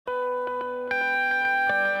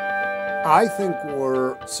I think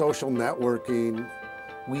we're social networking.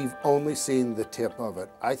 We've only seen the tip of it.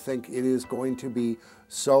 I think it is going to be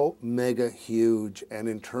so mega huge. And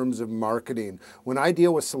in terms of marketing, when I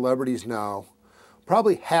deal with celebrities now,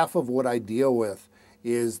 probably half of what I deal with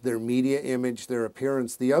is their media image, their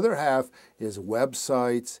appearance. The other half is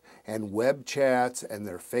websites and web chats and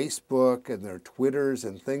their Facebook and their Twitters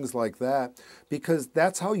and things like that, because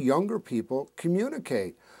that's how younger people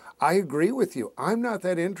communicate. I agree with you. I'm not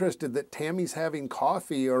that interested that Tammy's having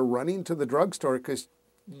coffee or running to the drugstore because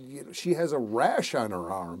she has a rash on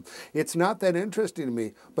her arm. It's not that interesting to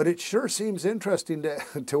me, but it sure seems interesting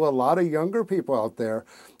to a lot of younger people out there.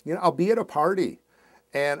 I'll be at a party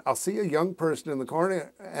and I'll see a young person in the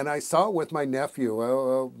corner, and I saw it with my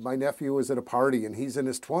nephew. My nephew was at a party and he's in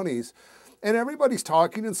his 20s, and everybody's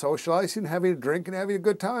talking and socializing, having a drink and having a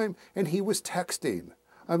good time, and he was texting.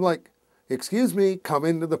 I'm like, excuse me, come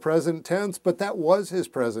into the present tense, but that was his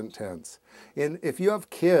present tense. And if you have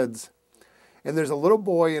kids, and there's a little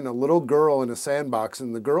boy and a little girl in a sandbox,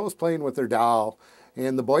 and the girl's playing with her doll,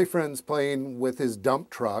 and the boyfriend's playing with his dump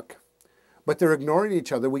truck, but they're ignoring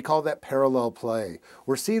each other, we call that parallel play.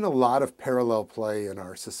 We're seeing a lot of parallel play in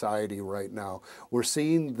our society right now. We're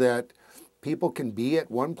seeing that people can be at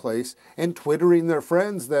one place and twittering their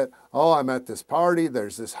friends that, oh, I'm at this party,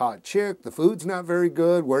 there's this hot chick, the food's not very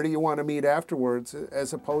good, where do you want to meet afterwards,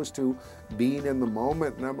 as opposed to being in the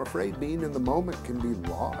moment. And I'm afraid being in the moment can be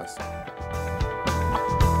lost.